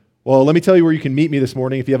Well, let me tell you where you can meet me this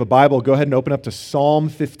morning. If you have a Bible, go ahead and open up to Psalm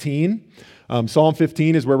 15. Psalm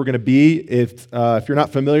 15 is where we're going to be. If you're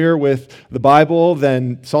not familiar with the Bible,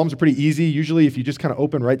 then Psalms are pretty easy. Usually, if you just kind of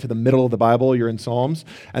open right to the middle of the Bible, you're in Psalms,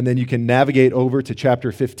 and then you can navigate over to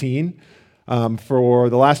chapter 15. For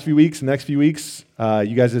the last few weeks, the next few weeks,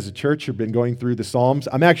 you guys as a church have been going through the Psalms.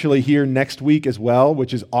 I'm actually here next week as well,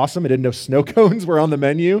 which is awesome. I didn't know snow cones were on the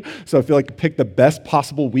menu, so I feel like I picked the best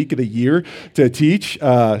possible week of the year to teach.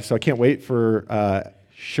 So I can't wait for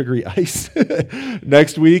sugary ice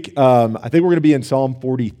next week. I think we're going to be in Psalm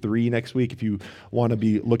 43 next week if you want to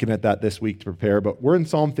be looking at that this week to prepare. But we're in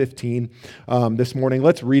Psalm 15 this morning.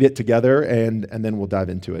 Let's read it together, and then we'll dive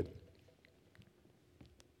into it.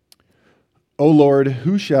 O Lord,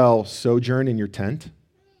 who shall sojourn in your tent?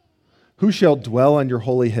 Who shall dwell on your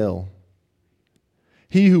holy hill?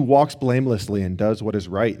 He who walks blamelessly and does what is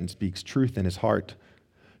right and speaks truth in his heart,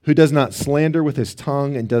 who does not slander with his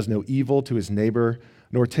tongue and does no evil to his neighbor,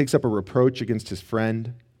 nor takes up a reproach against his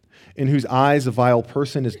friend, in whose eyes a vile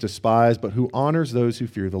person is despised, but who honors those who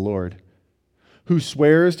fear the Lord, who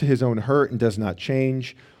swears to his own hurt and does not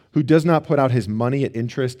change, who does not put out his money at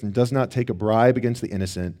interest and does not take a bribe against the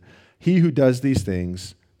innocent. He who does these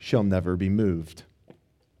things shall never be moved.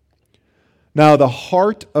 Now, the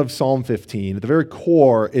heart of Psalm 15, at the very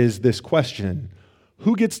core, is this question: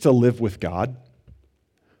 who gets to live with God?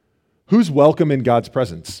 Who's welcome in God's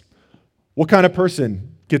presence? What kind of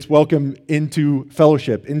person gets welcome into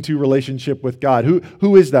fellowship, into relationship with God?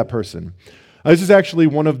 Who is that person? This is actually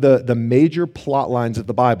one of the major plot lines of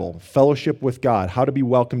the Bible, fellowship with God, how to be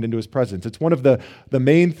welcomed into his presence. It's one of the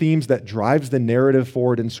main themes that drives the narrative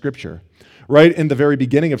forward in Scripture. Right in the very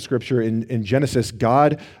beginning of Scripture, in Genesis,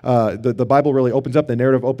 God, the Bible really opens up, the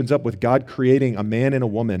narrative opens up with God creating a man and a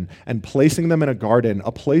woman and placing them in a garden,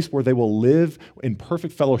 a place where they will live in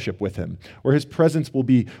perfect fellowship with him, where his presence will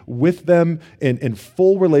be with them in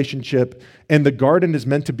full relationship, and the garden is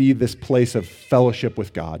meant to be this place of fellowship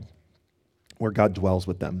with God, where God dwells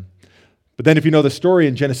with them. But then if you know the story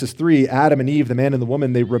in Genesis 3, Adam and Eve, the man and the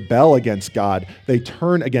woman, they rebel against God. They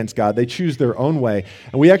turn against God. They choose their own way.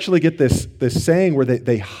 And we actually get this saying where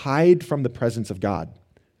they hide from the presence of God.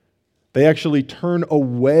 They actually turn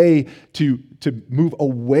away to move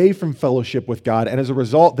away from fellowship with God. And as a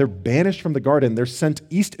result, they're banished from the garden. They're sent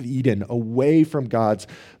east of Eden, away from God's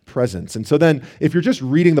presence. And so then if you're just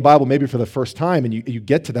reading the Bible maybe for the first time and you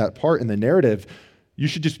get to that part in the narrative, you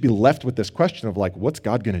should just be left with this question of like, what's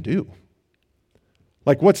God going to do?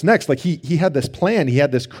 Like, what's next? Like, he had this plan, he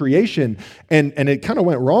had this creation, and it kind of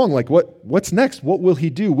went wrong. Like, what's next? What will he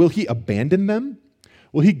do? Will he abandon them?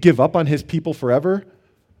 Will he give up on his people forever?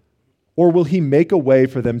 Or will he make a way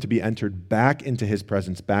for them to be entered back into his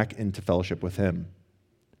presence, back into fellowship with him?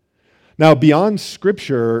 Now, beyond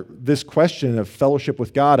Scripture, this question of fellowship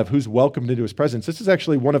with God, of who's welcomed into his presence, this is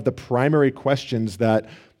actually one of the primary questions that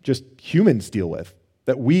just humans deal with,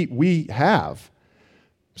 that we have.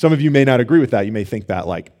 Some of you may not agree with that. You may think that,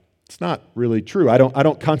 like, it's not really true. I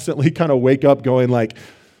don't constantly kind of wake up going like,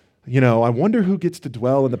 I wonder who gets to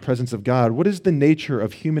dwell in the presence of God. What is the nature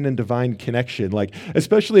of human and divine connection? Like,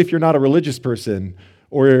 especially if you're not a religious person,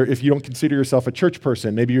 or if you don't consider yourself a church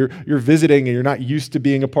person. Maybe you're visiting and you're not used to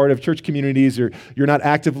being a part of church communities, or you're not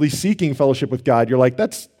actively seeking fellowship with God. You're like,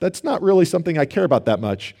 that's not really something I care about that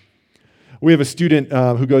much. We have a student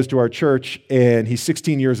who goes to our church, and he's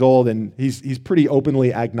 16 years old, and he's pretty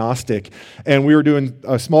openly agnostic. And we were doing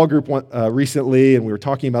a small group recently, and we were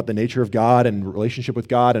talking about the nature of God and relationship with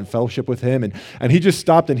God and fellowship with him. And he just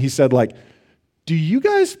stopped and he said, like, do you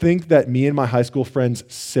guys think that me and my high school friends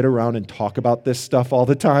sit around and talk about this stuff all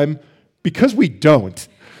the time? Because we don't.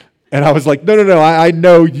 And I was like, no, I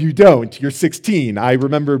know you don't. You're 16. I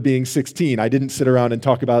remember being 16. I didn't sit around and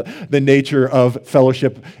talk about the nature of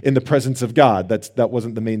fellowship in the presence of God. That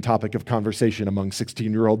wasn't the main topic of conversation among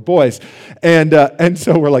 16-year-old boys. And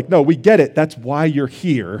so we're like, no, we get it. That's why you're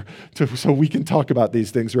here, so we can talk about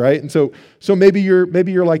these things, right? And so maybe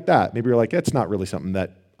you're like that. Maybe you're like, that's not really something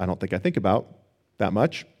that I don't think I think about that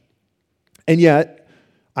much. And yet,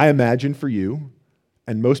 I imagine for you,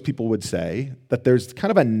 and most people would say, that there's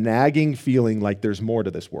kind of a nagging feeling like there's more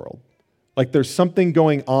to this world. Like there's something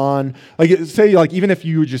going on. Like say, like even if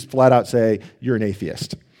you just flat out say you're an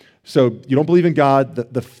atheist. So you don't believe in God,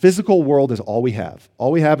 the physical world is all we have.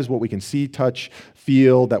 All we have is what we can see, touch,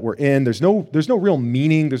 feel, that we're in. There's no real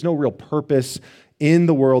meaning, there's no real purpose in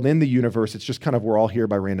the world, in the universe. It's just kind of we're all here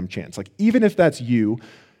by random chance. Like even if that's you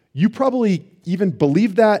probably even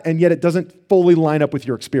believe that, and yet it doesn't fully line up with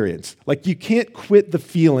your experience. Like you can't quit the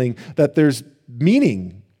feeling that there's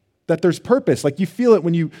meaning, that there's purpose. Like you feel it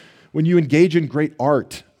when you engage in great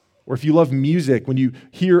art, Or if you love music, when you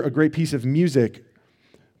hear a great piece of music,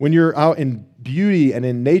 when you're out in beauty and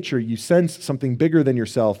in nature, you sense something bigger than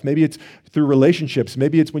yourself. Maybe it's through relationships.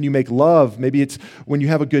 Maybe it's when you make love. Maybe it's when you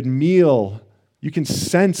have a good meal. You can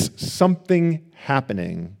sense something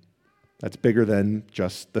happening that's bigger than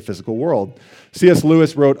just the physical world. C.S.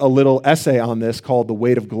 Lewis wrote a little essay on this called The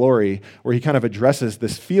Weight of Glory, where he kind of addresses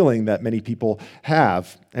this feeling that many people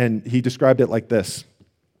have. And he described it like this.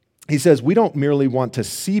 He says, "We don't merely want to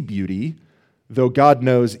see beauty, though God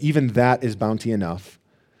knows even that is bounty enough.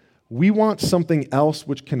 We want something else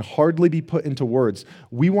which can hardly be put into words.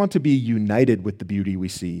 We want to be united with the beauty we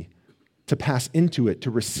see, to pass into it,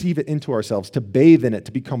 to receive it into ourselves, to bathe in it,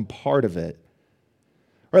 to become part of it."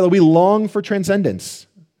 Right? We long for transcendence.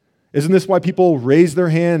 Isn't this why people raise their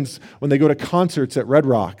hands when they go to concerts at Red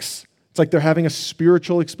Rocks? It's like they're having a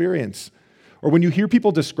spiritual experience. Or when you hear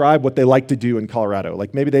people describe what they like to do in Colorado,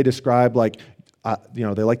 like maybe they describe they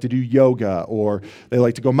like to do yoga, or they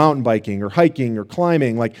like to go mountain biking or hiking or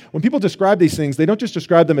climbing. Like when people describe these things, they don't just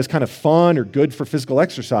describe them as kind of fun or good for physical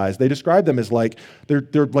exercise. They describe them as like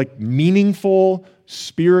they're like meaningful,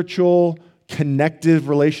 spiritual, connective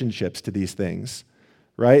relationships to these things.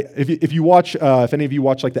 Right? If you watch, if any of you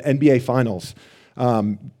watch like the NBA Finals,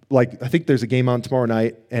 I think there's a game on tomorrow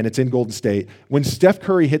night, and it's in Golden State. When Steph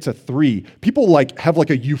Curry hits a three, people have a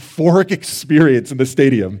euphoric experience in the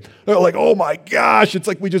stadium. They're like, "Oh my gosh!" It's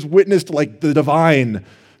like we just witnessed the divine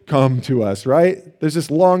come to us. Right? There's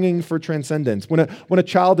this longing for transcendence. When a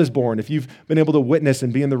child is born, if you've been able to witness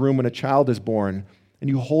and be in the room when a child is born, and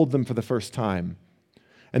you hold them for the first time,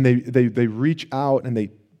 and they reach out and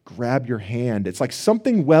they grab your hand. It's like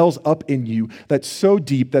something wells up in you that's so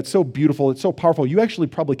deep, that's so beautiful, it's so powerful, you actually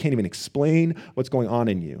probably can't even explain what's going on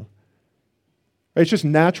in you. It's just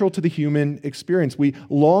natural to the human experience. We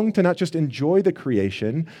long to not just enjoy the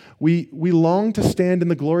creation, we long to stand in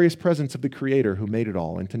the glorious presence of the Creator who made it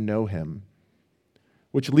all and to know Him.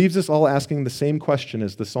 Which leaves us all asking the same question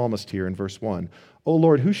as the psalmist here in verse 1. "O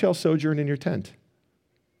Lord, who shall sojourn in your tent?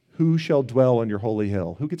 Who shall dwell on your holy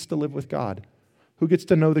hill?" Who gets to live with God? Who gets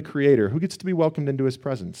to know the Creator? Who gets to be welcomed into His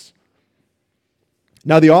presence?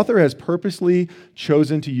 Now, the author has purposely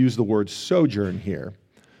chosen to use the word sojourn here.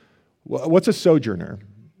 What's a sojourner?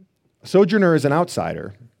 A sojourner is an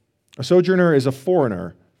outsider. A sojourner is a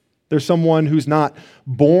foreigner. They're someone who's not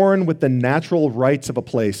born with the natural rights of a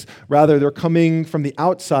place. Rather, they're coming from the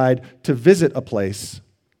outside to visit a place.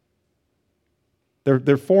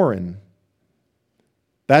 They're foreign.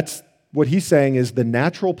 That's what he's saying is the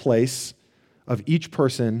natural place of each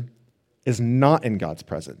person is not in God's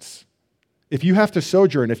presence. If you have to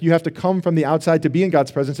sojourn, if you have to come from the outside to be in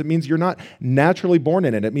God's presence, it means you're not naturally born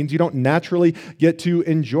in it. It means you don't naturally get to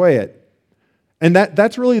enjoy it. And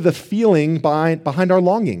that's really the feeling behind our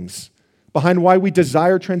longings, behind why we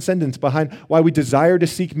desire transcendence, behind why we desire to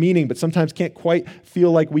seek meaning, but sometimes can't quite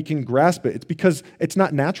feel like we can grasp it. It's because it's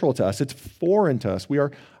not natural to us. It's foreign to us. We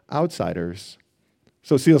are outsiders.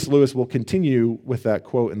 So C.S. Lewis will continue with that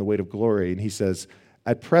quote in The Weight of Glory, and he says,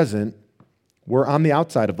 "At present, we're on the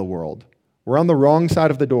outside of the world. We're on the wrong side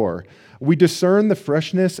of the door. We discern the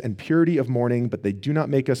freshness and purity of morning, but they do not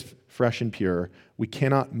make us fresh and pure. We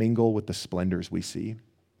cannot mingle with the splendors we see."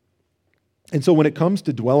 And so when it comes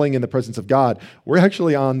to dwelling in the presence of God, we're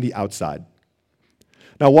actually on the outside.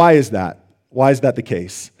 Now, why is that? Why is that the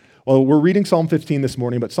case? Well, we're reading Psalm 15 this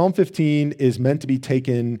morning, but Psalm 15 is meant to be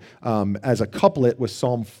taken as a couplet with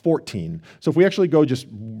Psalm 14. So if we actually go just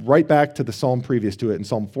right back to the psalm previous to it in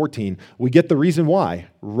Psalm 14, we get the reason why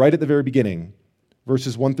right at the very beginning,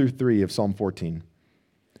 verses 1 through 3 of Psalm 14.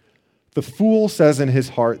 "The fool says in his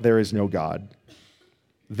heart, 'There is no God.'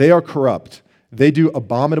 They are corrupt. They do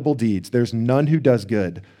abominable deeds. There's none who does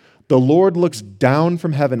good. The Lord looks down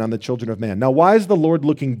from heaven on the children of man." Now, why is the Lord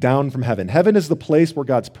looking down from heaven? Heaven is the place where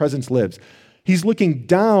God's presence lives. He's looking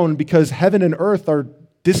down because heaven and earth are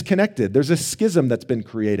disconnected. There's a schism that's been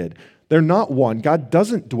created. They're not one. God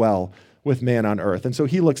doesn't dwell with man on earth. And so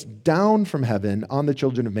he looks down from heaven on the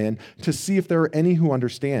children of man to see if there are any who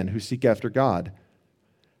understand, who seek after God.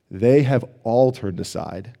 They have all turned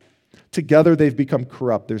aside. Together they've become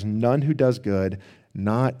corrupt. There's none who does good,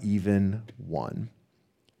 not even one.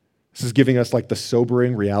 This is giving us the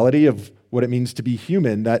sobering reality of what it means to be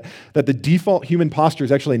human, that the default human posture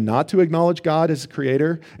is actually not to acknowledge God as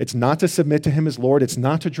creator. It's not to submit to him as Lord. It's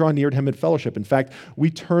not to draw near to him in fellowship. In fact, we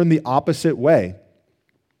turn the opposite way.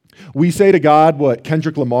 We say to God what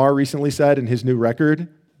Kendrick Lamar recently said in his new record,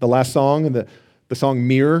 the last song, and the song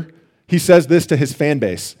Mirror. He says this to his fan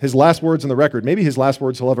base, his last words in the record, maybe his last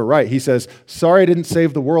words he'll ever write. He says, "Sorry I didn't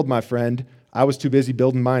save the world, my friend. I was too busy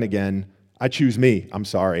building mine again. I choose me. I'm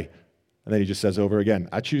sorry." And then he just says over again,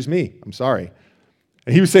 I choose me. I'm sorry.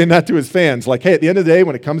 And he was saying that to his fans, like, hey, at the end of the day,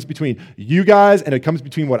 when it comes between you guys and it comes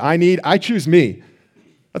between what I need, I choose me.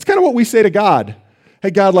 That's kind of what we say to God. Hey,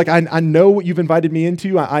 God, like, I know what you've invited me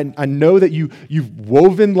into. I know that you've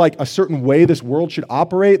woven, like, a certain way this world should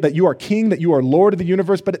operate, that you are king, that you are Lord of the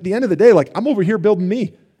universe. But at the end of the day, like, I'm over here building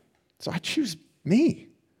me. So I choose me.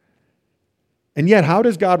 And yet, how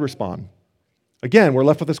does God respond? Again, we're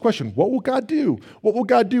left with this question. What will God do? What will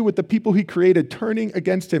God do with the people he created turning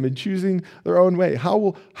against him and choosing their own way?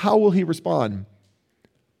 How will he respond?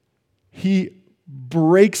 He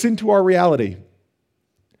breaks into our reality.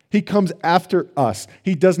 He comes after us.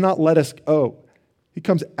 He does not let us go. He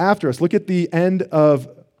comes after us. Look at the end of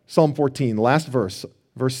Psalm 14, the last verse,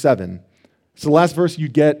 verse 7. It's the last verse you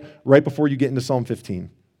get right before you get into Psalm 15.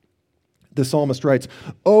 The psalmist writes,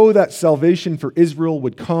 "Oh, that salvation for Israel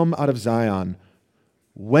would come out of Zion.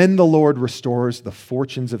 When the Lord restores the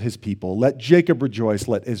fortunes of his people, let Jacob rejoice,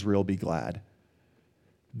 let Israel be glad."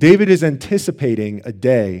 David is anticipating a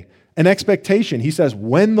day, an expectation. He says,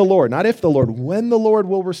 when the Lord, not if the Lord, when the Lord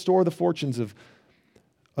will restore the fortunes of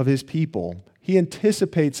his people. He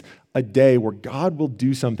anticipates a day where God will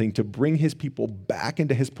do something to bring his people back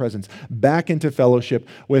into his presence, back into fellowship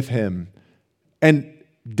with him. And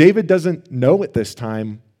David doesn't know at this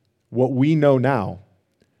time what we know now,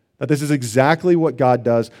 that this is exactly what God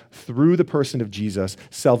does through the person of Jesus.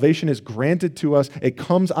 Salvation is granted to us. It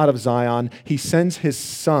comes out of Zion. He sends his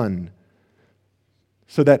Son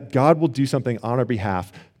so that God will do something on our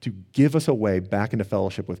behalf to give us a way back into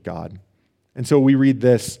fellowship with God. And so we read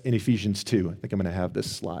this in Ephesians 2. I think I'm going to have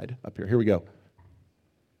this slide up here. Here we go.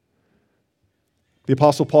 The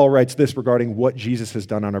Apostle Paul writes this regarding what Jesus has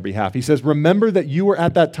done on our behalf. He says, "Remember that you were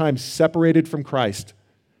at that time separated from Christ,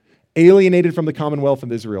 alienated from the commonwealth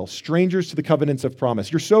of Israel, strangers to the covenants of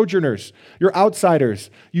promise. You're sojourners. You're outsiders.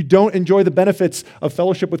 You don't enjoy the benefits of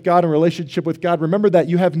fellowship with God and relationship with God. Remember that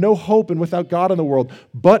you have no hope and without God in the world.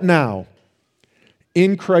 But now,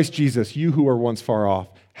 in Christ Jesus, you who were once far off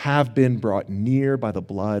have been brought near by the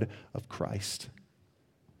blood of Christ."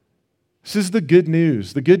 This is the good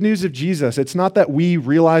news of Jesus. It's not that we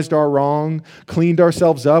realized our wrong, cleaned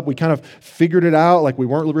ourselves up, we kind of figured it out, like we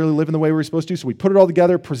weren't really living the way we were supposed to, so we put it all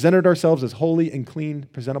together, presented ourselves as holy and clean,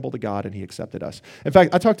 presentable to God, and he accepted us. In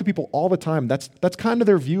fact, I talk to people all the time, that's kind of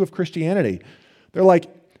their view of Christianity. They're like,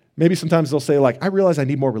 maybe sometimes they'll say, like, I realize I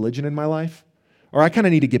need more religion in my life, or I kind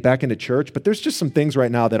of need to get back into church, but there's just some things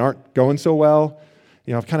right now that aren't going so well.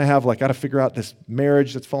 You know, I've kind of got to figure out this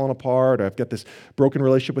marriage that's falling apart, or I've got this broken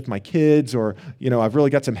relationship with my kids, or, you know, I've really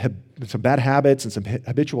got some bad habits and some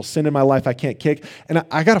habitual sin in my life I can't kick, and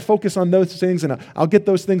I got to focus on those things, and I'll get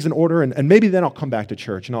those things in order, and maybe then I'll come back to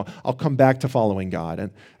church, and I'll come back to following God. And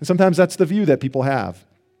sometimes that's the view that people have.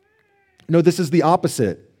 No, this is the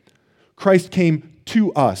opposite. Christ came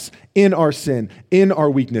to us in our sin, in our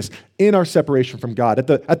weakness, in our separation from God.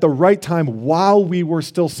 At the right time, while we were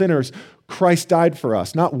still sinners, Christ died for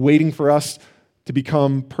us, not waiting for us to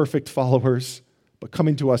become perfect followers, but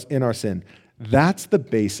coming to us in our sin. That's the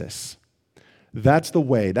basis. That's the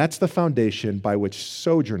way. That's the foundation by which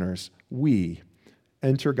sojourners, we,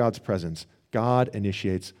 enter God's presence. God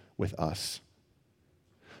initiates with us.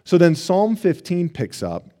 So then Psalm 15 picks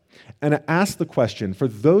up and it asks the question, for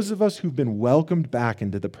those of us who've been welcomed back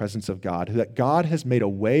into the presence of God, that God has made a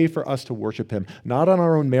way for us to worship him, not on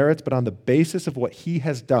our own merits, but on the basis of what he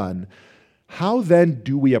has done, how then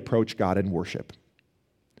do we approach God in worship?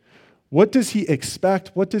 What does he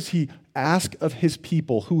expect? What does he ask of his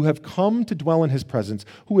people who have come to dwell in his presence,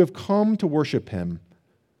 who have come to worship him?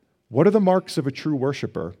 What are the marks of a true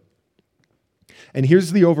worshiper? And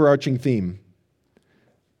here's the overarching theme.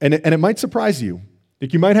 And it might surprise you.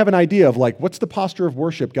 Like, you might have an idea of, like, what's the posture of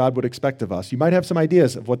worship God would expect of us? You might have some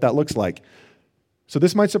ideas of what that looks like. So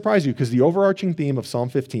this might surprise you, because the overarching theme of Psalm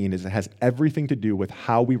 15 is it has everything to do with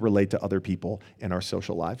how we relate to other people in our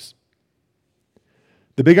social lives.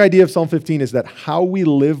 The big idea of Psalm 15 is that how we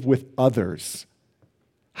live with others,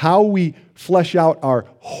 how we flesh out our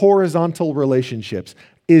horizontal relationships,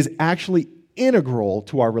 is actually integral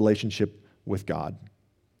to our relationship with God.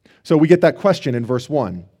 So we get that question in verse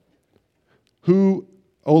 1. Who,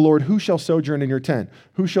 O Lord, who shall sojourn in your tent?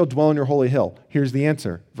 Who shall dwell in your holy hill? Here's the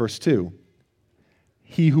answer. Verse 2.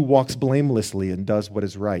 He who walks blamelessly and does what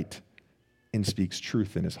is right and speaks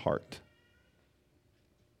truth in his heart.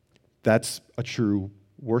 That's a true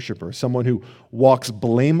worshiper, someone who walks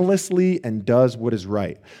blamelessly and does what is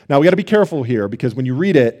right. Now, we got to be careful here, because when you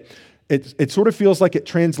read it, it sort of feels like it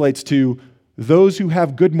translates to those who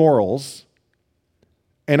have good morals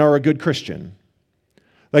and are a good Christian.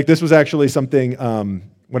 Like, this was actually something,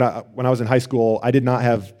 when I was in high school, I did not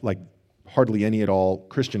have, like, hardly any at all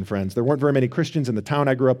Christian friends. There weren't very many Christians in the town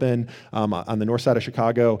I grew up in, on the north side of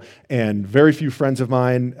Chicago, and very few friends of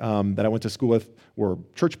mine that I went to school with were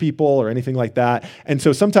church people or anything like that. And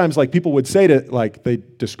so sometimes like people would say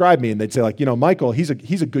they'd describe me and they'd say like, Michael, he's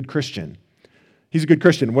a good Christian. He's a good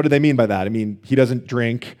Christian. What do they mean by that? I mean, he doesn't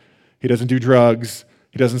drink, he doesn't do drugs,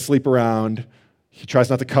 he doesn't sleep around, he tries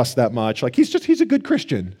not to cuss that much. Like he's a good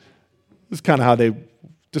Christian. This is kind of how they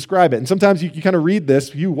describe it. And sometimes you kind of read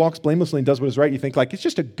this, he who walks blamelessly and does what is right, you think like, it's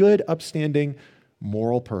just a good, upstanding,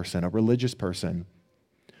 moral person, a religious person.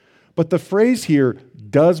 But the phrase here,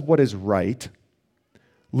 does what is right,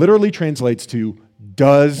 literally translates to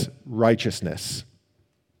does righteousness.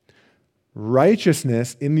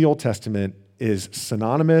 Righteousness in the Old Testament is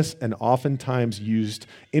synonymous and oftentimes used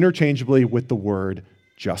interchangeably with the word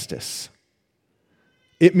justice.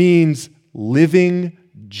 It means living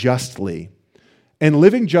justly. And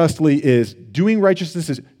living justly is doing righteousness,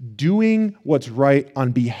 is doing what's right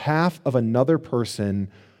on behalf of another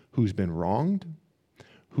person who's been wronged,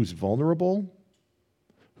 who's vulnerable,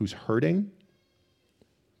 who's hurting.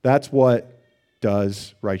 That's what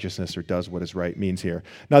does righteousness or does what is right means here.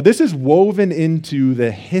 Now, this is woven into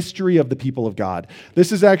the history of the people of God.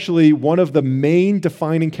 This is actually one of the main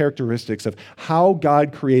defining characteristics of how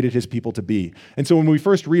God created his people to be. And so when we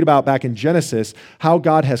first read about back in Genesis, how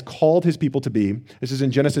God has called his people to be, this is in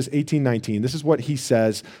Genesis 18:19. This is what he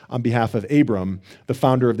says on behalf of Abram, the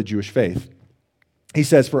founder of the Jewish faith. He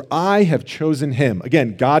says, "For I have chosen him."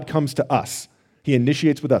 Again, God comes to us. He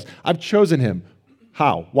initiates with us. "I've chosen him."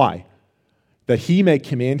 How? Why? "That he may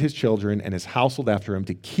command his children and his household after him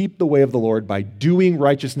to keep the way of the Lord by doing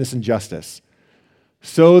righteousness and justice,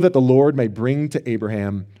 so that the Lord may bring to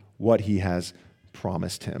Abraham what he has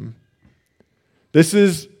promised him." This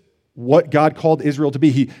is what God called Israel to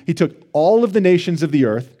be. He took all of the nations of the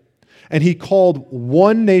earth, and he called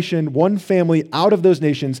one nation, one family out of those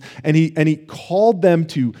nations, and he called them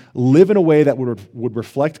to live in a way that would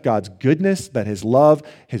reflect God's goodness, that his love,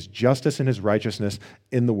 his justice, and his righteousness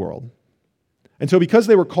in the world. And so because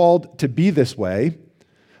they were called to be this way,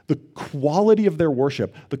 the quality of their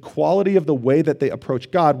worship, the quality of the way that they approach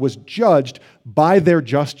God was judged by their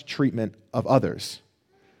just treatment of others.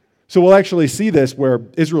 So we'll actually see this where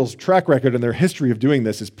Israel's track record and their history of doing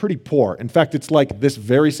this is pretty poor. In fact, it's like this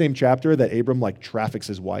very same chapter that Abram traffics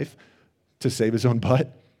his wife to save his own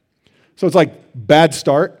butt. So it's like bad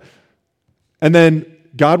start. And then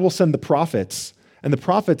God will send the prophets. And the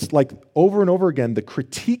prophets, over and over again, the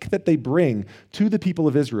critique that they bring to the people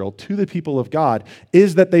of Israel, to the people of God,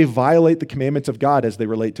 is that they violate the commandments of God as they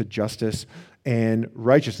relate to justice and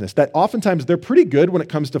righteousness. That oftentimes they're pretty good when it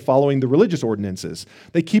comes to following the religious ordinances.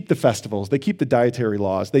 They keep the festivals, they keep the dietary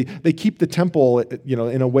laws, they keep the temple,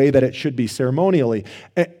 in a way that it should be ceremonially.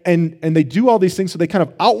 And they do all these things so they kind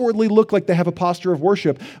of outwardly look like they have a posture of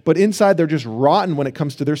worship, but inside they're just rotten when it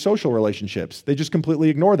comes to their social relationships. They just completely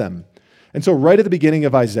ignore them. And so right at the beginning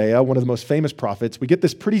of Isaiah, one of the most famous prophets, we get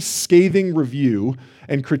this pretty scathing review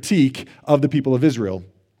and critique of the people of Israel.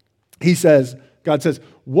 God says,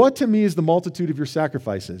 "What to me is the multitude of your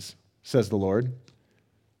sacrifices, says the Lord.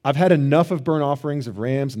 I've had enough of burnt offerings of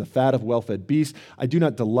rams and the fat of well-fed beasts. I do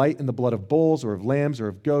not delight in the blood of bulls or of lambs or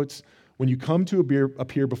of goats. When you come to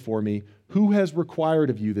appear before me, who has required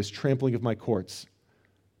of you this trampling of my courts?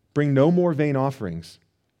 Bring no more vain offerings.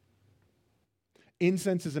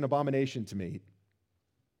 Incense is an abomination to me.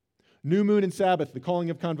 New moon and Sabbath, the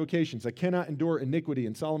calling of convocations. I cannot endure iniquity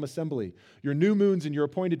and solemn assembly. Your new moons and your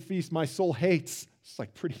appointed feasts, my soul hates." It's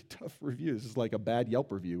pretty tough review. This is like a bad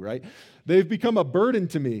Yelp review, right? "They've become a burden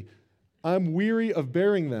to me. I'm weary of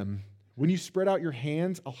bearing them. When you spread out your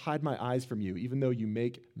hands, I'll hide my eyes from you. Even though you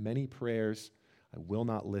make many prayers, I will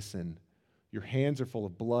not listen. Your hands are full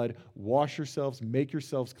of blood. Wash yourselves, make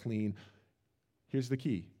yourselves clean." Here's the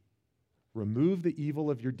key. "Remove the evil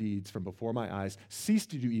of your deeds from before my eyes. Cease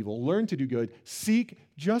to do evil. Learn to do good. Seek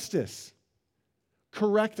justice.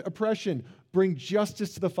 Correct oppression. Bring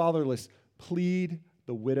justice to the fatherless. Plead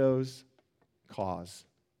the widow's cause."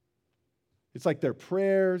 It's like their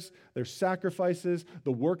prayers, their sacrifices,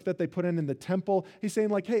 the work that they put in the temple. He's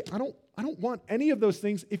saying hey, I don't want any of those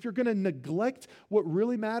things if you're going to neglect what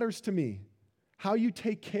really matters to me. How you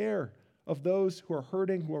take care of those who are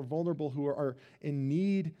hurting, who are vulnerable, who are in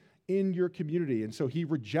need in your community. And so he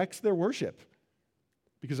rejects their worship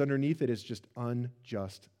because underneath it is just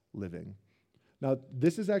unjust living. Now,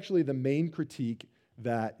 this is actually the main critique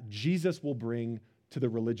that Jesus will bring to the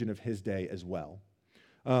religion of his day as well.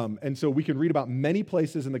 And so we can read about many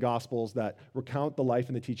places in the Gospels that recount the life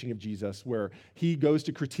and the teaching of Jesus where he goes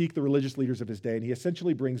to critique the religious leaders of his day, and he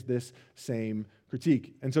essentially brings this same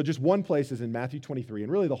critique. And so just one place is in Matthew 23,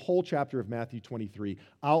 and really the whole chapter of Matthew 23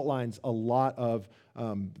 outlines a lot of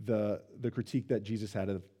the critique that Jesus had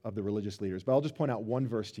of the religious leaders. But I'll just point out one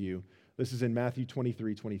verse to you. This is in Matthew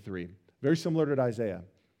 23:23, very similar to Isaiah.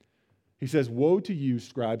 He says, "Woe to you,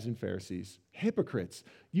 scribes and Pharisees, hypocrites!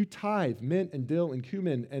 You tithe mint and dill and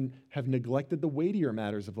cumin and have neglected the weightier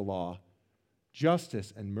matters of the law,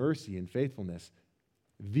 justice and mercy and faithfulness.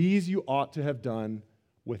 These you ought to have done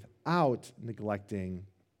without neglecting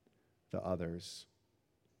the others."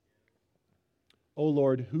 O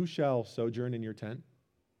Lord, who shall sojourn in your tent?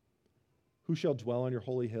 Who shall dwell on your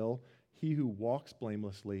holy hill? He who walks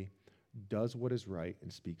blamelessly, does what is right,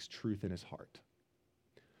 and speaks truth in his heart.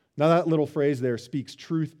 Now that little phrase there, speaks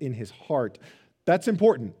truth in his heart, that's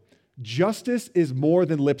important. Justice is more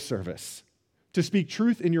than lip service. To speak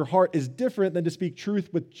truth in your heart is different than to speak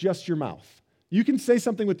truth with just your mouth. You can say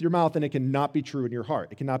something with your mouth and it cannot be true in your heart.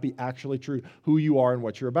 It cannot be actually true who you are and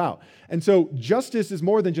what you're about. And so justice is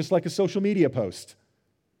more than just like a social media post.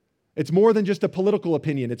 It's more than just a political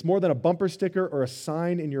opinion. It's more than a bumper sticker or a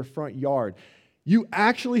sign in your front yard. You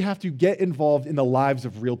actually have to get involved in the lives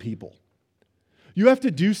of real people. You have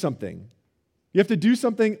to do something. You have to do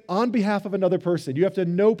something on behalf of another person. You have to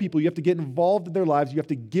know people. You have to get involved in their lives. You have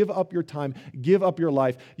to give up your time, give up your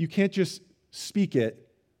life. You can't just speak it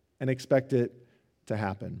and expect it to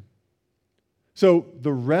happen. So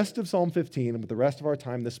the rest of Psalm 15 and with the rest of our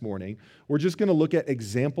time this morning, we're just going to look at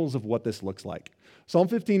examples of what this looks like. Psalm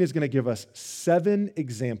 15 is going to give us 7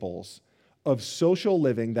 examples of social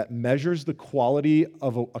living that measures the quality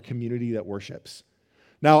of a community that worships.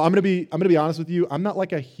 Now, I'm going to be honest with you. I'm not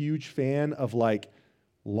like a huge fan of like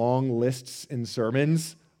long lists in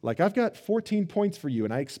sermons. Like I've got 14 points for you,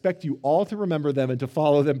 and I expect you all to remember them and to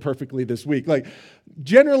follow them perfectly this week. Like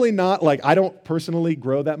generally not like I don't personally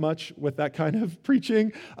grow that much with that kind of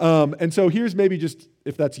preaching. And so here's maybe just,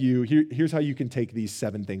 if that's you, here's how you can take these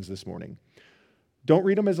 7 things this morning. Don't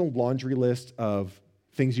read them as a laundry list of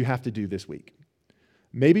things you have to do this week.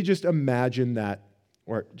 Maybe just imagine that,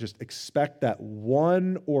 or just expect that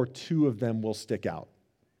 1 or 2 of them will stick out.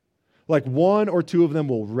 Like 1 or 2 of them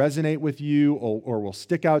will resonate with you or will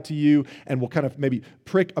stick out to you and will kind of maybe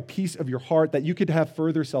prick a piece of your heart that you could have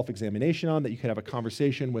further self-examination on, that you could have a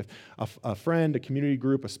conversation with a friend, a community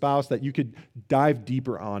group, a spouse, that you could dive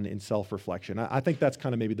deeper on in self-reflection. I think that's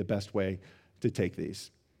kind of maybe the best way to take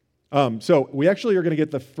these. So we actually are going to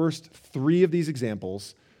get the first 3 of these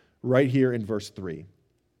examples right here in verse 3.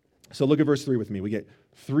 So look at verse 3 with me. We get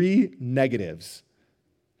 3 negatives.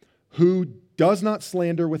 Who does not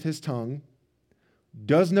slander with his tongue,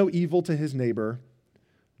 does no evil to his neighbor,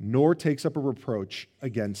 nor takes up a reproach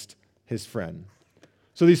against his friend.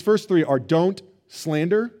 So these first 3 are don't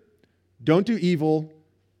slander, don't do evil,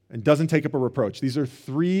 and doesn't take up a reproach. These are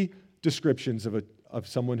 3 descriptions of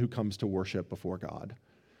someone who comes to worship before God.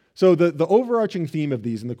 So the overarching theme of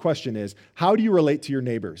these, and the question is, how do you relate to your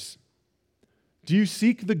neighbors? Do you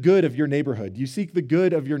seek the good of your neighborhood? Do you seek the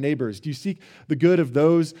good of your neighbors? Do you seek the good of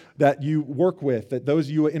those that you work with, that those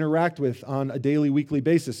you interact with on a daily, weekly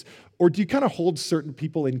basis? Or do you kind of hold certain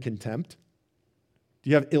people in contempt? Do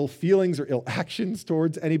you have ill feelings or ill actions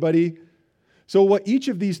towards anybody? So what each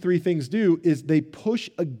of these 3 things do is they push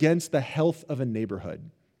against the health of a neighborhood.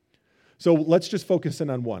 So let's just focus in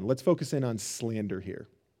on one. Let's focus in on slander here.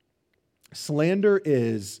 Slander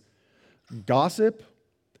is gossip,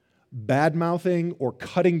 bad-mouthing, or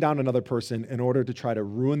cutting down another person in order to try to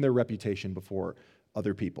ruin their reputation before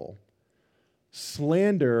other people.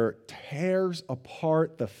 Slander tears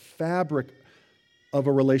apart the fabric of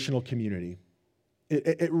a relational community.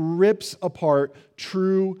 It rips apart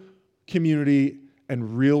true community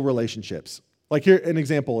and real relationships. Like here, an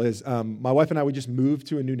example is my wife and I, we just moved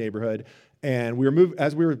to a new neighborhood, and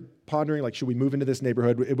as we were pondering, like, should we move into this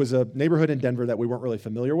neighborhood? It was a neighborhood in Denver that we weren't really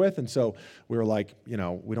familiar with, and so we were like, we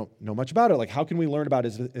don't know much about it. Like, how can we learn about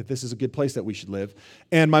it if this is a good place that we should live?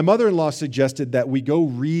 And my mother-in-law suggested that we go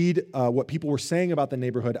read what people were saying about the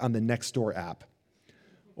neighborhood on the Nextdoor app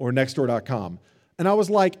or nextdoor.com. And I was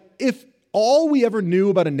like, if all we ever knew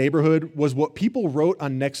about a neighborhood was what people wrote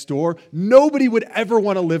on Nextdoor, nobody would ever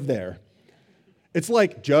want to live there. It's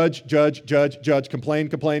like judge, complain,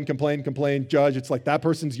 judge. It's like that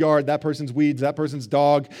person's yard, that person's weeds, that person's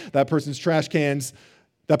dog, that person's trash cans,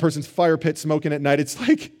 that person's fire pit smoking at night. It's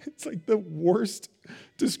like the worst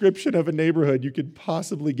description of a neighborhood you could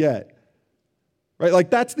possibly get. Right? Like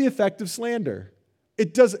that's the effect of slander.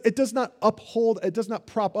 It does not uphold, it does not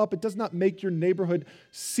prop up, it does not make your neighborhood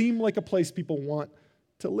seem like a place people want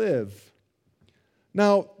to live.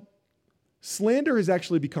 Now, slander has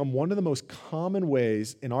actually become one of the most common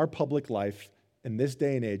ways in our public life in this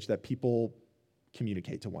day and age that people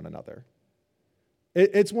communicate to one another.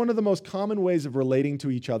 It's one of the most common ways of relating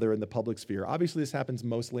to each other in the public sphere. Obviously, this happens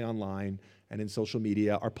mostly online and in social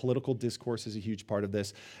media. Our political discourse is a huge part of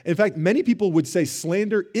this. In fact, many people would say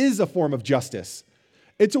slander is a form of justice.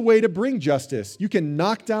 It's a way to bring justice. You can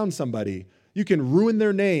knock down somebody. You can ruin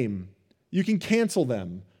their name. You can cancel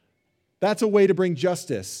them. That's a way to bring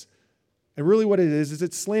justice. And really what it is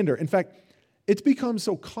it's slander. In fact, it's become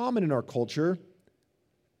so common in our culture,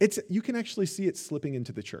 you can actually see it slipping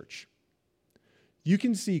into the church. You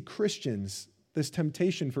can see Christians, this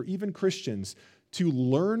temptation for even Christians to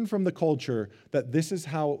learn from the culture that this is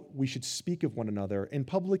how we should speak of one another in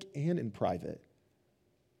public and in private.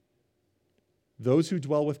 Those who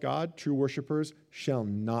dwell with God, true worshipers, shall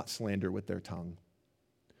not slander with their tongue.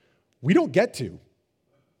 We don't get to.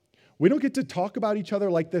 We don't get to talk about each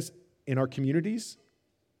other like this in our communities,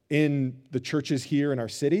 in the churches here in our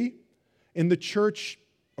city, in the church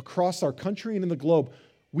across our country and in the globe.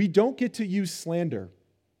 We don't get to use slander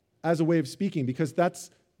as a way of speaking because that's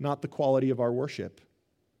not the quality of our worship.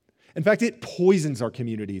 In fact, it poisons our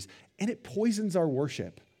communities and it poisons our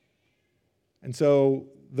worship. And so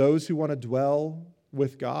those who want to dwell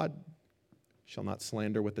with God shall not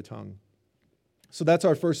slander with the tongue. So that's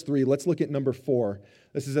our first three. Let's look at number 4.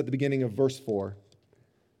 This is at the beginning of verse 4.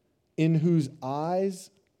 In whose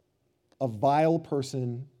eyes a vile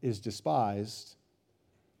person is despised,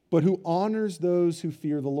 but who honors those who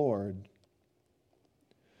fear the Lord.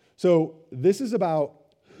 So this is about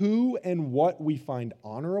who and what we find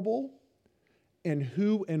honorable and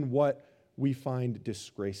who and what we find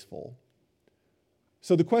disgraceful.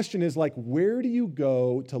 So the question is where do you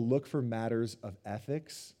go to look for matters of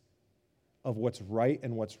ethics, of what's right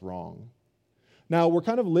and what's wrong? Now, we're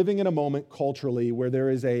kind of living in a moment culturally where there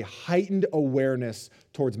is a heightened awareness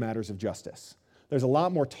towards matters of justice. There's a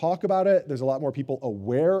lot more talk about it. There's a lot more people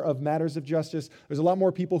aware of matters of justice. There's a lot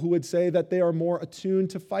more people who would say that they are more attuned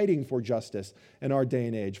to fighting for justice in our day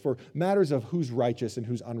and age, for matters of who's righteous and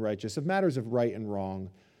who's unrighteous, of matters of right and wrong.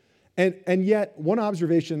 And yet, one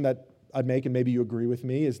observation that I'd make, and maybe you agree with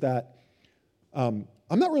me, is that I'm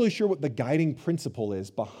not really sure what the guiding principle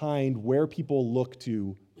is behind where people look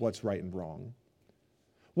to what's right and wrong.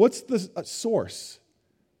 What's the source?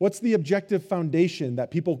 What's the objective foundation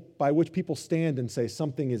by which people stand and say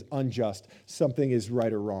something is unjust, something is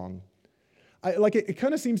right or wrong? It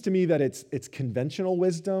kind of seems to me that it's conventional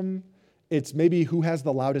wisdom. It's maybe who has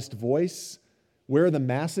the loudest voice, where are the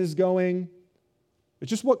masses going. It's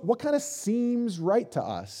just what kind of seems right to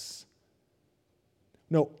us.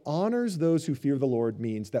 No, honors those who fear the Lord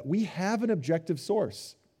means that we have an objective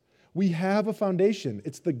source. We have a foundation.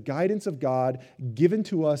 It's the guidance of God given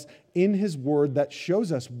to us in His Word that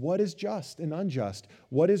shows us what is just and unjust,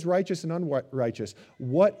 what is righteous and unrighteous,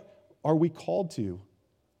 what are we called to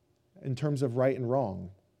in terms of right and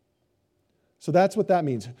wrong. So that's what that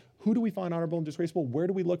means. Who do we find honorable and disgraceful? Where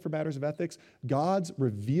do we look for matters of ethics? God's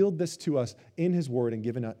revealed this to us in His Word and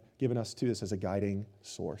given us to this as a guiding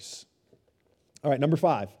source. All right, number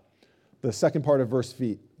 5, the second part of verse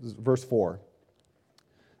 4.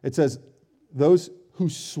 It says, those who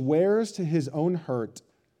swears to his own hurt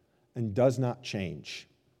and does not change.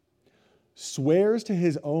 Swears to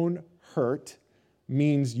his own hurt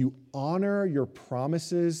means you honor your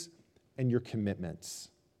promises and your commitments.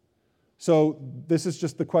 So this is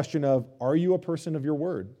just the question of, are you a person of your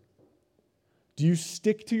word? Do you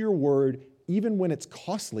stick to your word even when it's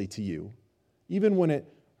costly to you, even when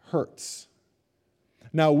it hurts?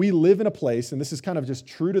 Now, we live in a place, and this is kind of just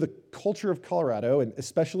true to the culture of Colorado, and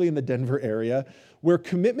especially in the Denver area, where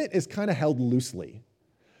commitment is kind of held loosely.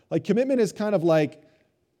 Commitment is kind of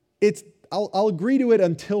I'll agree to it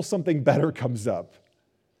until something better comes up.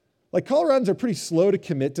 Coloradans are pretty slow to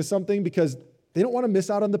commit to something because they don't want to miss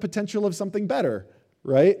out on the potential of something better,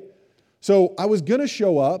 right? So I was going to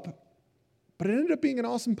show up, but it ended up being an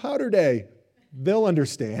awesome powder day. They'll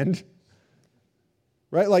understand.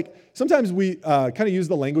 Right? Sometimes we kind of use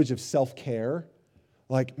the language of self-care.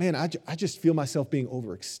 Man, I just feel myself being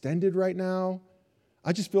overextended right now.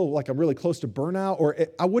 I just feel like I'm really close to burnout, or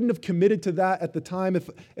I wouldn't have committed to that at the time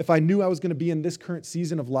if I knew I was going to be in this current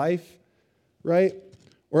season of life, right?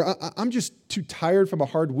 Or I'm just too tired from a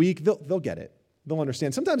hard week. They'll get it. They'll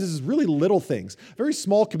understand. Sometimes this is really little things, very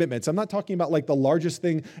small commitments. I'm not talking about the largest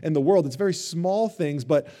thing in the world. It's very small things,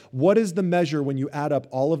 but what is the measure when you add up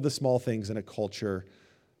all of the small things in a culture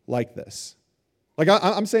like this?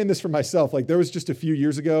 I'm saying this for myself. There was just a few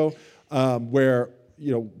years ago where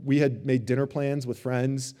we had made dinner plans with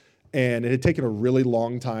friends, And it had taken a really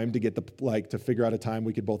long time to get to figure out a time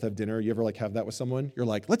we could both have dinner. You ever have that with someone? You're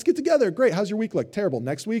like, let's get together. Great. How's your week look? Terrible.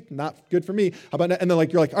 Next week? Not good for me. How about, and then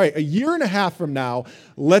you're like, all right, a year and a half from now,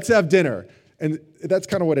 let's have dinner. And that's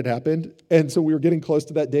kind of what had happened. And so we were getting close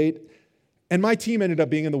to that date. And my team ended up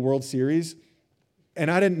being in the World Series. And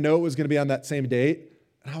I didn't know it was going to be on that same date.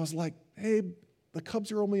 And I was like, hey, the Cubs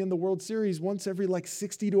are only in the World Series once every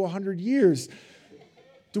 60 to 100 years.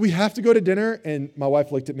 Do we have to go to dinner? And my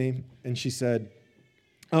wife looked at me and she said,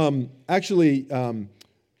 actually,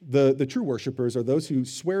 the true worshipers are those who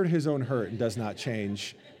swear to his own hurt and does not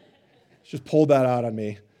change. She just pulled that out on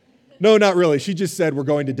me. No, not really. She just said, we're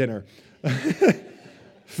going to dinner.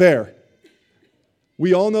 Fair.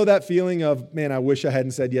 We all know that feeling of, man, I wish I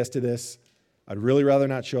hadn't said yes to this. I'd really rather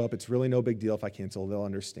not show up. It's really no big deal if I cancel. They'll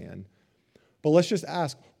understand. But let's just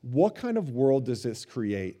ask, what kind of world does this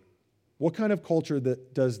create? What kind of culture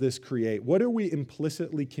does this create? What are we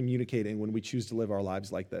implicitly communicating when we choose to live our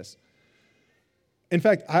lives like this? In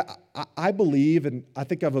fact, I believe, and I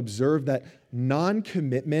think I've observed that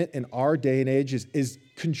non-commitment in our day and age is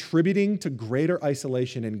contributing to greater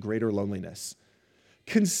isolation and greater loneliness.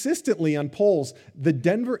 Consistently on polls, the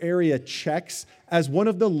Denver area checks as one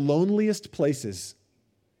of the loneliest places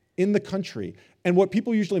in the country. And what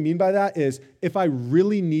people usually mean by that is, if I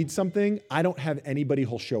really need something, I don't have anybody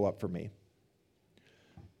who'll show up for me.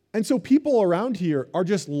 And so people around here are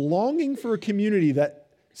just longing for a community that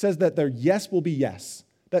says that their yes will be yes,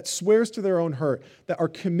 that swears to their own hurt, that are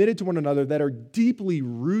committed to one another, that are deeply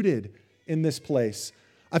rooted in this place.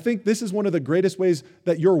 I think this is one of the greatest ways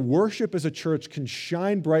that your worship as a church can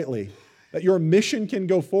shine brightly, that your mission can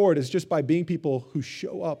go forward, is just by being people who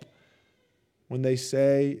show up when they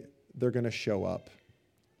say they're going to show up.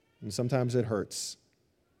 And sometimes it hurts.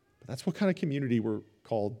 But that's what kind of community we're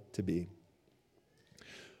called to be.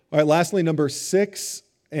 All right, lastly, number 6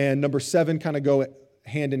 and number 7 kind of go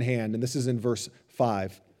hand in hand, and this is in verse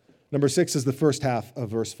 5. Number 6 is the first half of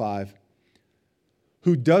verse 5.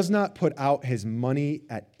 Who does not put out his money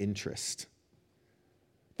at interest.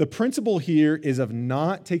 The principle here is of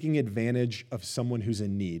not taking advantage of someone who's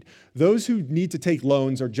in need. Those who need to take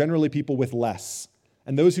loans are generally people with less,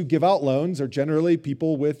 and those who give out loans are generally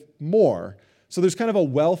people with more. So there's kind of a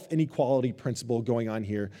wealth inequality principle going on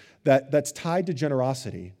here that's tied to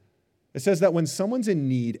generosity. It says that when someone's in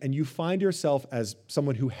need and you find yourself as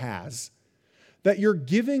someone who has, that you're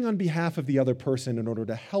giving on behalf of the other person in order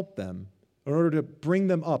to help them, in order to bring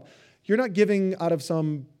them up. You're not giving out of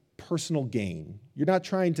some personal gain. You're not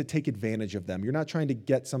trying to take advantage of them. You're not trying to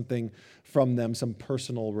get something from them, some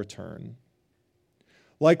personal return.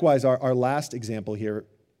 Likewise, our last example here,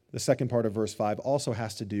 the second part of verse 5, also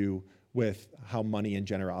has to do with how money and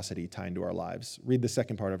generosity tie into our lives. Read the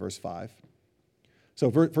second part of verse 5. So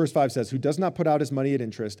verse 5 says, who does not put out his money at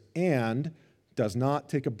interest and does not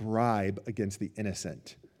take a bribe against the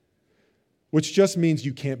innocent, which just means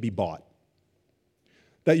you can't be bought,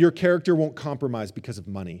 that your character won't compromise because of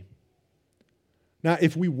money. Now,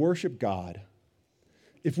 if we worship God,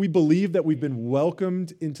 if we believe that we've been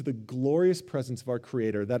welcomed into the glorious presence of our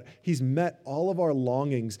Creator, that He's met all of our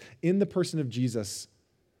longings in the person of Jesus,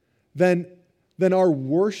 then our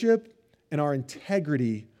worship and our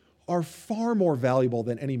integrity are far more valuable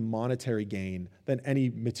than any monetary gain, than any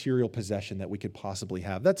material possession that we could possibly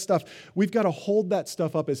have. That stuff, we've got to hold that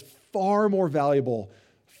stuff up as far more valuable,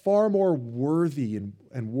 far more worthy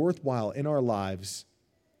and worthwhile in our lives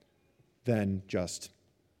than just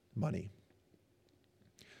money.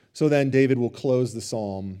 So then David will close the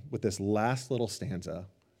psalm with this last little stanza.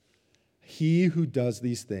 He who does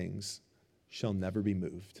these things shall never be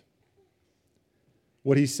moved.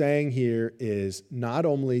 What he's saying here is not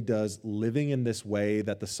only does living in this way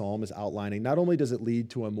that the psalm is outlining, not only does it lead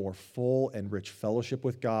to a more full and rich fellowship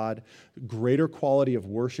with God, greater quality of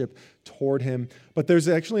worship toward Him, but there's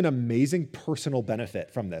actually an amazing personal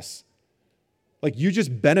benefit from this. Like, you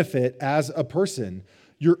just benefit as a person.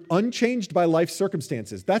 You're unchanged by life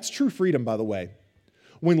circumstances. That's true freedom, by the way.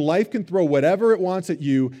 When life can throw whatever it wants at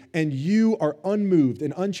you and you are unmoved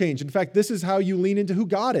and unchanged. In fact, this is how you lean into who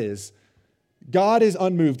God is. God is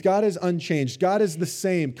unmoved. God is unchanged. God is the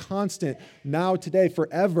same, constant, now, today,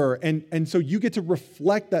 forever. And so you get to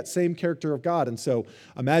reflect that same character of God. And so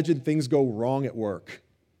imagine things go wrong at work.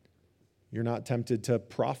 You're not tempted to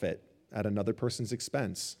profit at another person's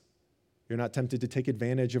expense. You're not tempted to take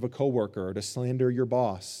advantage of a coworker or to slander your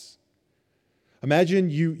boss. Imagine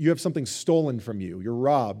you have something stolen from you. You're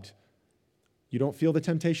robbed. You don't feel the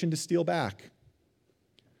temptation to steal back.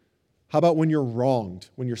 How about when you're wronged,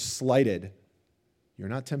 when you're slighted? You're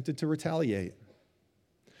not tempted to retaliate.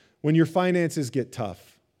 When your finances get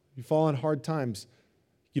tough, you fall on hard times,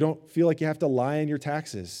 You don't feel like you have to lie on your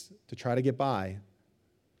taxes to try to get by.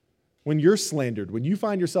 When you're slandered, when you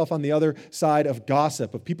find yourself on the other side of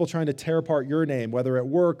gossip, of people trying to tear apart your name, whether at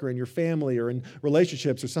work or in your family or in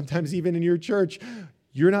relationships or sometimes even in your church,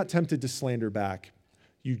 you're not tempted to slander back.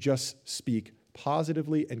 You just speak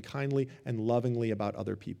positively and kindly and lovingly about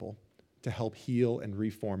other people to help heal and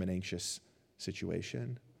reform an anxious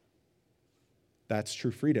situation. That's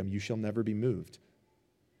true freedom. You shall never be moved.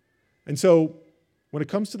 And so, when it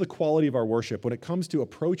comes to the quality of our worship, when it comes to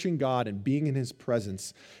approaching God and being in his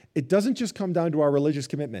presence, it doesn't just come down to our religious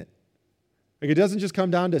commitment. Like, it doesn't just come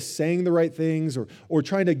down to saying the right things or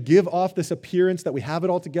trying to give off this appearance that we have it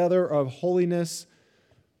all together of holiness.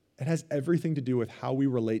 It has everything to do with how we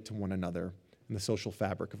relate to one another in the social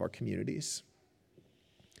fabric of our communities.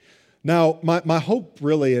 Now, my hope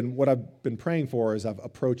really, and what I've been praying for as I've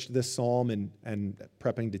approached this psalm and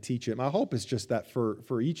prepping to teach it, my hope is just that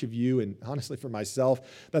for each of you, and honestly for myself,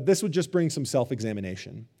 that this would just bring some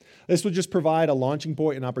self-examination. This would just provide a launching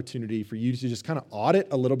point and opportunity for you to just kind of audit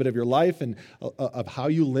a little bit of your life and of how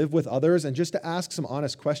you live with others, and just to ask some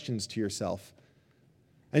honest questions to yourself.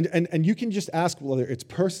 And you can just ask, whether it's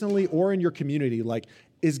personally or in your community, like,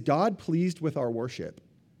 is God pleased with our worship?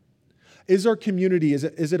 Is our community, is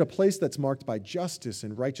it a place that's marked by justice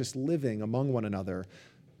and righteous living among one another,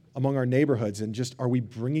 among our neighborhoods, and just are we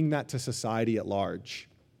bringing that to society at large?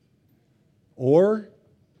 Or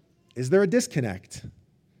is there a disconnect?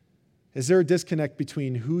 Is there a disconnect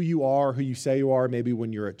between who you are, who you say you are, maybe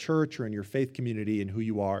when you're at church or in your faith community, and who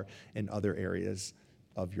you are in other areas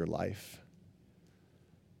of your life?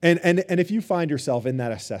 And if you find yourself in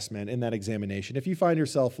that assessment, in that examination, if you find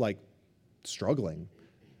yourself like struggling,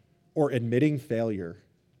 or admitting failure,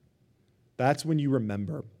 that's when you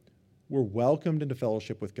remember we're welcomed into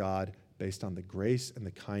fellowship with God based on the grace and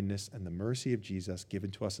the kindness and the mercy of Jesus given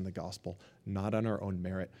to us in the gospel, not on our own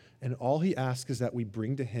merit. And all he asks is that we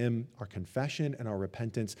bring to him our confession and our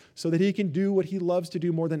repentance so that he can do what he loves to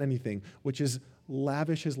do more than anything, which is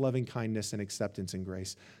lavish his loving kindness and acceptance and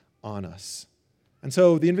grace on us. And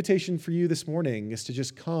so the invitation for you this morning is to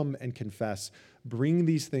just come and confess, bring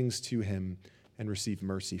these things to him, and receive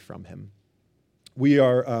mercy from him. We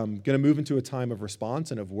are going to move into a time of response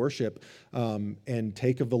and of worship and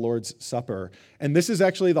take of the Lord's Supper. And this is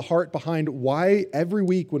actually the heart behind why every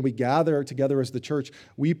week when we gather together as the church,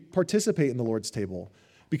 we participate in the Lord's table.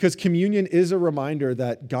 Because communion is a reminder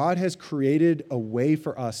that God has created a way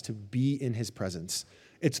for us to be in his presence.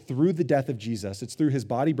 It's through the death of Jesus. It's through his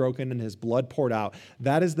body broken and his blood poured out.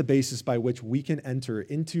 That is the basis by which we can enter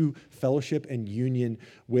into fellowship and union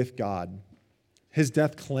with God. His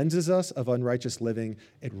death cleanses us of unrighteous living.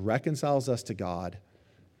 It reconciles us to God,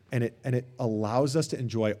 and it allows us to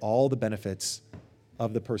enjoy all the benefits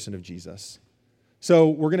of the person of Jesus. So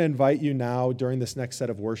we're going to invite you now during this next set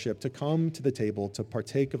of worship to come to the table, to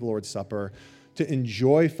partake of the Lord's Supper, to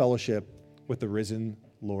enjoy fellowship with the risen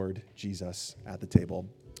Lord Jesus at the table.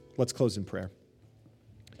 Let's close in prayer.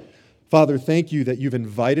 Father, thank you that you've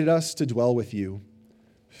invited us to dwell with you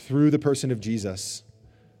through the person of Jesus,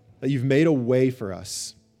 that you've made a way for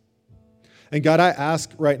us. And God, I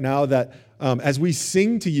ask right now that as we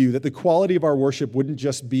sing to you, that the quality of our worship wouldn't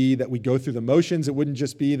just be that we go through the motions. It wouldn't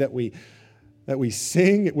just be that we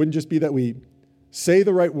sing. It wouldn't just be that we say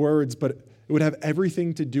the right words, but it would have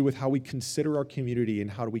everything to do with how we consider our community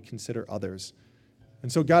and how do we consider others.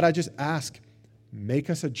 And so, God, I just ask, make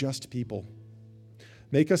us a just people.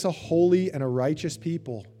 Make us a holy and a righteous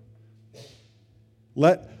people.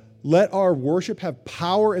 Let our worship have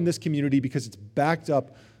power in this community because it's backed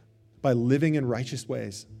up by living in righteous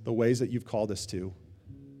ways, the ways that you've called us to.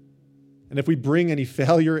 And if we bring any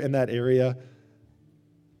failure in that area,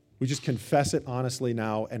 we just confess it honestly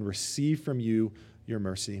now and receive from you your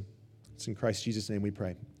mercy. It's in Christ Jesus' name we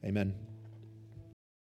pray. Amen.